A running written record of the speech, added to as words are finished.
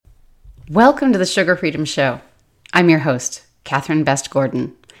Welcome to the Sugar Freedom Show. I'm your host, Catherine Best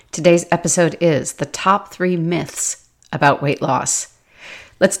Gordon. Today's episode is the top 3 myths about weight loss.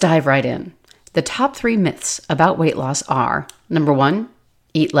 Let's dive right in. The top 3 myths about weight loss are: number 1,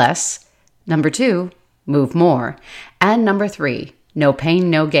 eat less; number 2, move more; and number 3, no pain,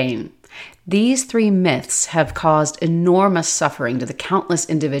 no gain. These 3 myths have caused enormous suffering to the countless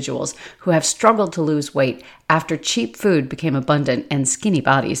individuals who have struggled to lose weight after cheap food became abundant and skinny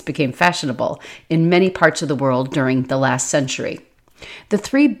bodies became fashionable in many parts of the world during the last century. The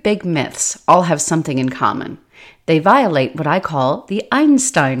 3 big myths all have something in common. They violate what I call the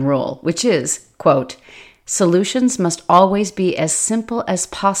Einstein rule, which is, quote, solutions must always be as simple as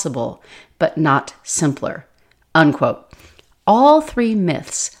possible, but not simpler, unquote. All 3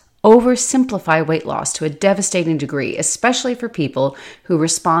 myths oversimplify weight loss to a devastating degree, especially for people who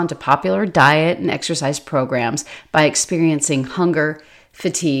respond to popular diet and exercise programs by experiencing hunger,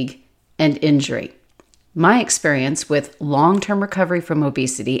 fatigue, and injury. My experience with long-term recovery from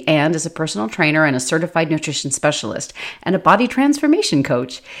obesity, and as a personal trainer and a certified nutrition specialist and a body transformation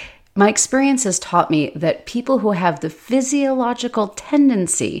coach, my experience has taught me that people who have the physiological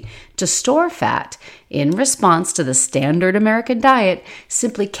tendency to store fat in response to the standard American diet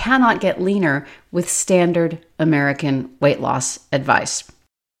simply cannot get leaner with standard American weight loss advice.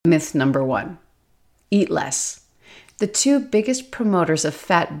 Myth number 1, eat less. The 2 biggest promoters of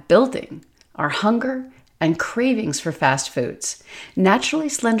fat building are hunger and cravings for fast foods. Naturally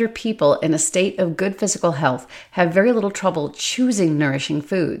slender people in a state of good physical health have very little trouble choosing nourishing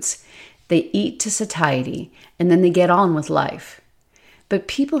foods. They eat to satiety, and then they get on with life. But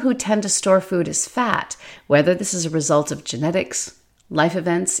people who tend to store food as fat, whether this is a result of genetics, life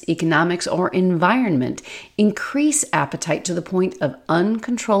events, economics, or environment, increase appetite to the point of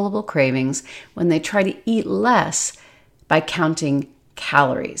uncontrollable cravings when they try to eat less by counting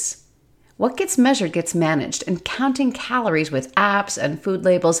calories. What gets measured gets managed, and counting calories with apps and food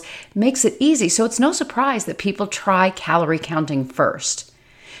labels makes it easy, so it's no surprise that people try calorie counting first.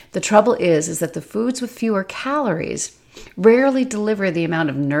 The trouble is that the foods with fewer calories rarely deliver the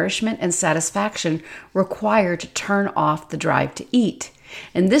amount of nourishment and satisfaction required to turn off the drive to eat.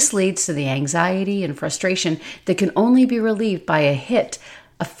 And this leads to the anxiety and frustration that can only be relieved by a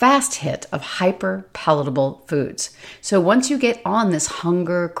fast hit of hyper-palatable foods. So once you get on this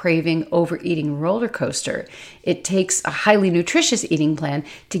hunger, craving, overeating roller coaster, it takes a highly nutritious eating plan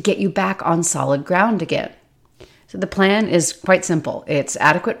to get you back on solid ground again. So the plan is quite simple. It's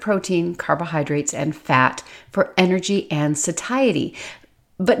adequate protein, carbohydrates, and fat for energy and satiety,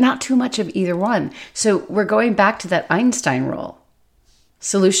 but not too much of either one. So we're going back to that Einstein rule.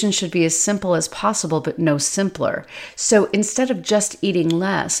 Solutions should be as simple as possible, but no simpler. So instead of just eating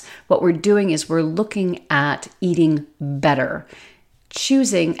less, what we're doing is we're looking at eating better,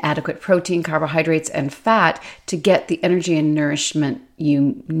 choosing adequate protein, carbohydrates, and fat to get the energy and nourishment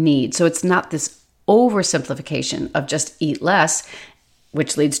you need. So it's not this oversimplification of just eat less,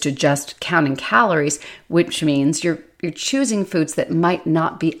 which leads to just counting calories, which means you're choosing foods that might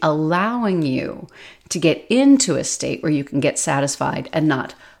not be allowing you to get into a state where you can get satisfied and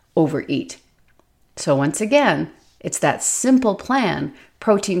not overeat. So once again, it's that simple plan: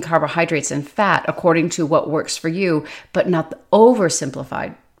 protein, carbohydrates, and fat according to what works for you, but not the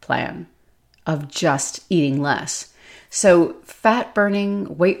oversimplified plan of just eating less. So fat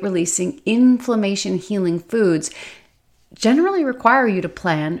burning, weight releasing, inflammation healing foods generally require you to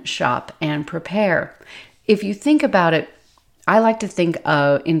plan, shop, and prepare. If you think about it, I like to think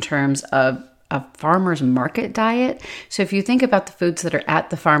in terms of a farmer's market diet. So if you think about the foods that are at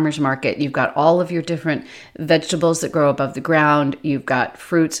the farmer's market, you've got all of your different vegetables that grow above the ground. You've got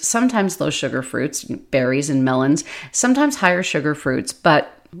fruits, sometimes low sugar fruits, berries and melons, sometimes higher sugar fruits,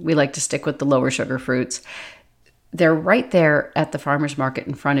 but we like to stick with the lower sugar fruits. They're right there at the farmer's market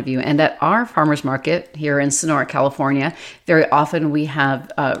in front of you. And at our farmer's market here in Sonora, California, very often we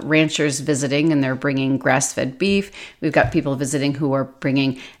have ranchers visiting, and they're bringing grass-fed beef. We've got people visiting who are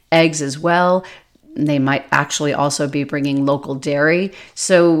bringing eggs as well. They might actually also be bringing local dairy.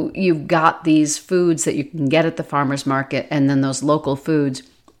 So you've got these foods that you can get at the farmer's market, and then those local foods.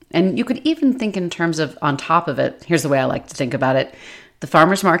 And you could even think in terms of, on top of it, here's the way I like to think about it: the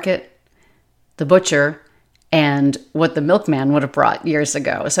farmer's market, the butcher, and what the milkman would have brought years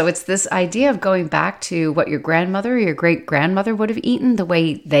ago. So it's this idea of going back to what your grandmother or your great-grandmother would have eaten, the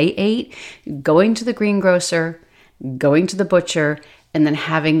way they ate, going to the greengrocer, going to the butcher, and then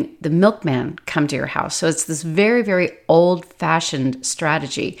having the milkman come to your house. So it's this very, very old-fashioned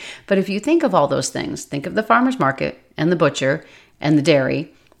strategy. But if you think of all those things, think of the farmer's market and the butcher and the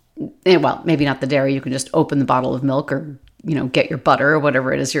dairy. Well, maybe not the dairy. You can just open the bottle of milk or get your butter or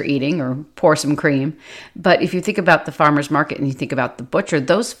whatever it is you're eating, or pour some cream. But if you think about the farmer's market and you think about the butcher,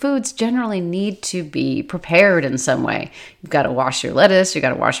 those foods generally need to be prepared in some way. You've got to wash your lettuce, you got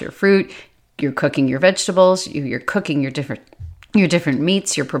to wash your fruit, you're cooking your vegetables, you're cooking your different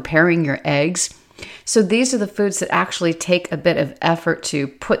meats, you're preparing your eggs. So these are the foods that actually take a bit of effort to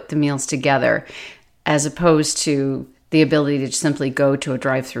put the meals together, as opposed to the ability to simply go to a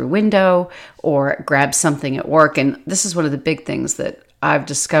drive-through window or grab something at work. And this is one of the big things that I've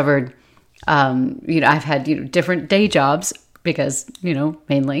discovered. I've had, different day jobs because,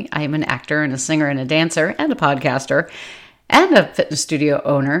 mainly I am an actor and a singer and a dancer and a podcaster and a fitness studio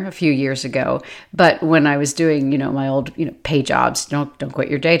owner a few years ago. But when I was doing, my old, pay jobs, don't quit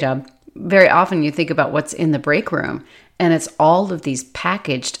your day job. Very often you think about what's in the break room, and it's all of these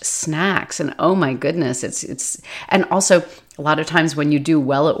packaged snacks. And oh my goodness, and also a lot of times when you do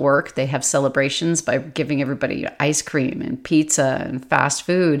well at work, they have celebrations by giving everybody ice cream and pizza and fast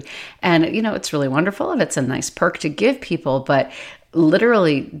food. And, it's really wonderful and it's a nice perk to give people. But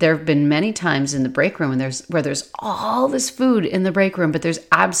literally, there have been many times in the break room where there's all this food in the break room, but there's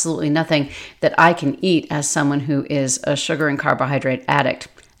absolutely nothing that I can eat as someone who is a sugar and carbohydrate addict.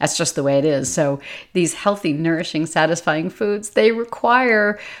 That's just the way it is. So these healthy, nourishing, satisfying foods, they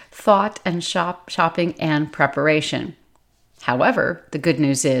require thought and shopping and preparation. However, the good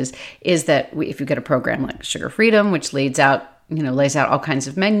news is that if you get a program like Sugar Freedom, which lays out all kinds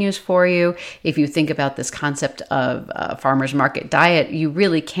of menus for you. If you think about this concept of a farmer's market diet, you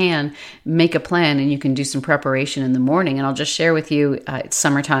really can make a plan and you can do some preparation in the morning. And I'll just share with you, it's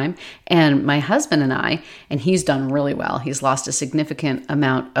summertime, and my husband and I, and he's done really well. He's lost a significant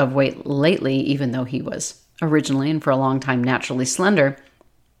amount of weight lately, even though he was originally and for a long time naturally slender.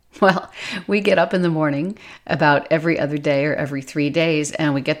 Well, we get up in the morning about every other day or every 3 days,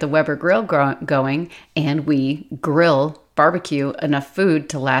 and we get the Weber grill going, and we barbecue enough food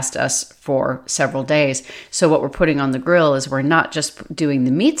to last us for several days. So what we're putting on the grill is we're not just doing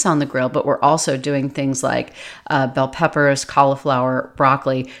the meats on the grill, but we're also doing things like bell peppers, cauliflower,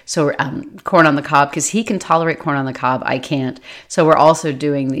 broccoli, so corn on the cob, because he can tolerate corn on the cob, I can't. So we're also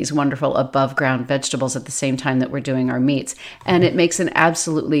doing these wonderful above ground vegetables at the same time that we're doing our meats. And it makes an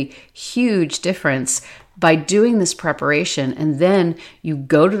absolutely huge difference by doing this preparation. And then you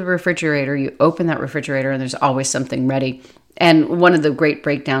go to the refrigerator, you open that refrigerator, and there's always something ready. And one of the great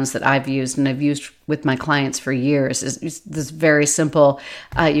breakdowns that I've used, and I've used with my clients for years, is this very simple.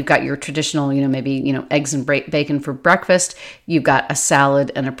 You've got your traditional, maybe, eggs and bacon for breakfast. You've got a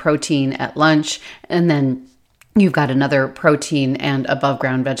salad and a protein at lunch. And then you've got another protein and above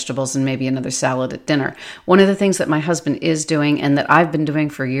ground vegetables and maybe another salad at dinner. One of the things that my husband is doing and that I've been doing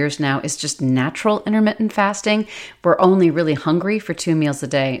for years now is just natural intermittent fasting. We're only really hungry for 2 meals a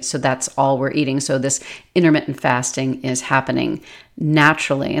day, so that's all we're eating. So this intermittent fasting is happening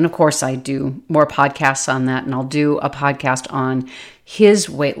naturally. And of course, I do more podcasts on that, and I'll do a podcast on his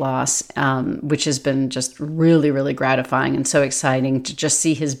weight loss, which has been just really, really gratifying and so exciting to just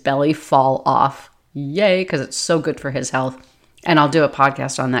see his belly fall off. Yay, because it's so good for his health. And I'll do a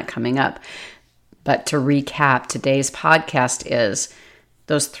podcast on that coming up. But to recap, today's podcast is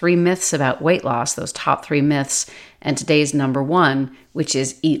those 3 myths about weight loss, those top 3 myths. And today's number 1, which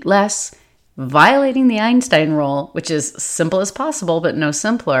is eat less, violating the Einstein rule, which is simple as possible, but no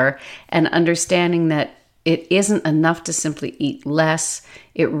simpler, and understanding that it isn't enough to simply eat less.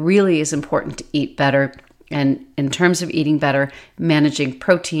 It really is important to eat better. And in terms of eating better, managing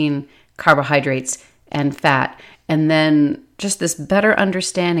protein, carbohydrates, and fat. And then just this better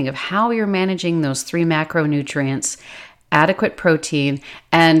understanding of how you're managing those 3 macronutrients, adequate protein.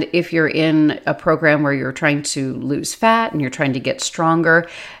 And if you're in a program where you're trying to lose fat and you're trying to get stronger,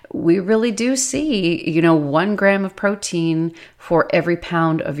 we really do see, 1 gram of protein for every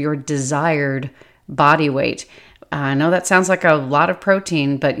pound of your desired body weight. I know that sounds like a lot of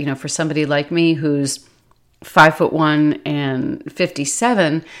protein, but, for somebody like me who's 5'1" and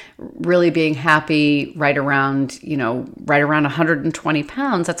 57, really being happy right around 120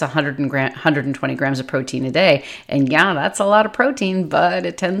 pounds, that's 120 grams of protein a day. And yeah, that's a lot of protein, but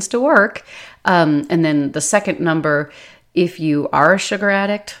it tends to work. And then the second number, if you are a sugar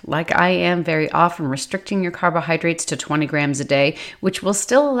addict, like I am very often, restricting your carbohydrates to 20 grams a day, which will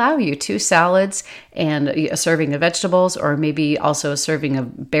still allow you 2 salads and a serving of vegetables, or maybe also a serving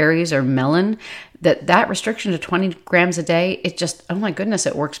of berries or melon, that restriction to 20 grams a day, it just, oh my goodness,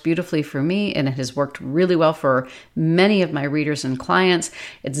 it works beautifully for me, and it has worked really well for many of my readers and clients.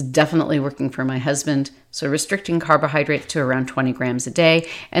 It's definitely working for my husband. So restricting carbohydrates to around 20 grams a day,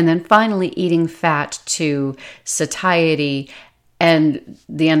 and then finally eating fat to satiety. And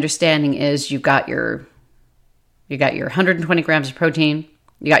the understanding is you've got your You got your 120 grams of protein,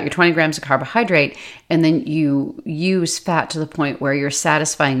 you got your 20 grams of carbohydrate, and then you use fat to the point where you're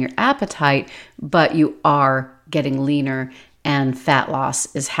satisfying your appetite, but you are getting leaner and fat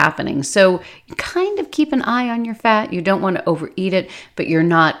loss is happening. So you kind of keep an eye on your fat. You don't want to overeat it, but you're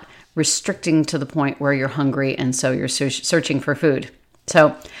not restricting to the point where you're hungry and so you're searching for food.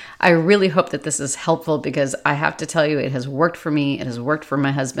 So I really hope that this is helpful, because I have to tell you, it has worked for me. It has worked for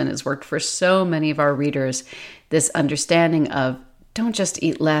my husband. It's worked for so many of our readers. This understanding of don't just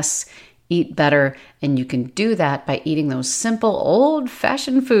eat less, eat better. And you can do that by eating those simple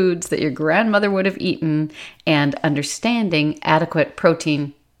old-fashioned foods that your grandmother would have eaten, and understanding adequate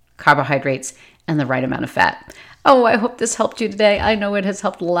protein, carbohydrates, and the right amount of fat. Oh, I hope this helped you today. I know it has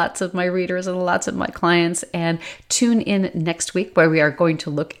helped lots of my readers and lots of my clients. And tune in next week, where we are going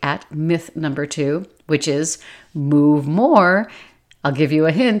to look at myth number 2, which is move more. I'll give you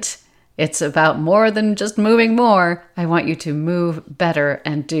a hint. It's about more than just moving more. I want you to move better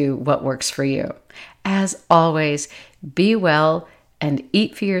and do what works for you. As always, be well and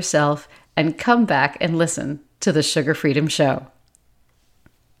eat for yourself, and come back and listen to the Sugar Freedom Show.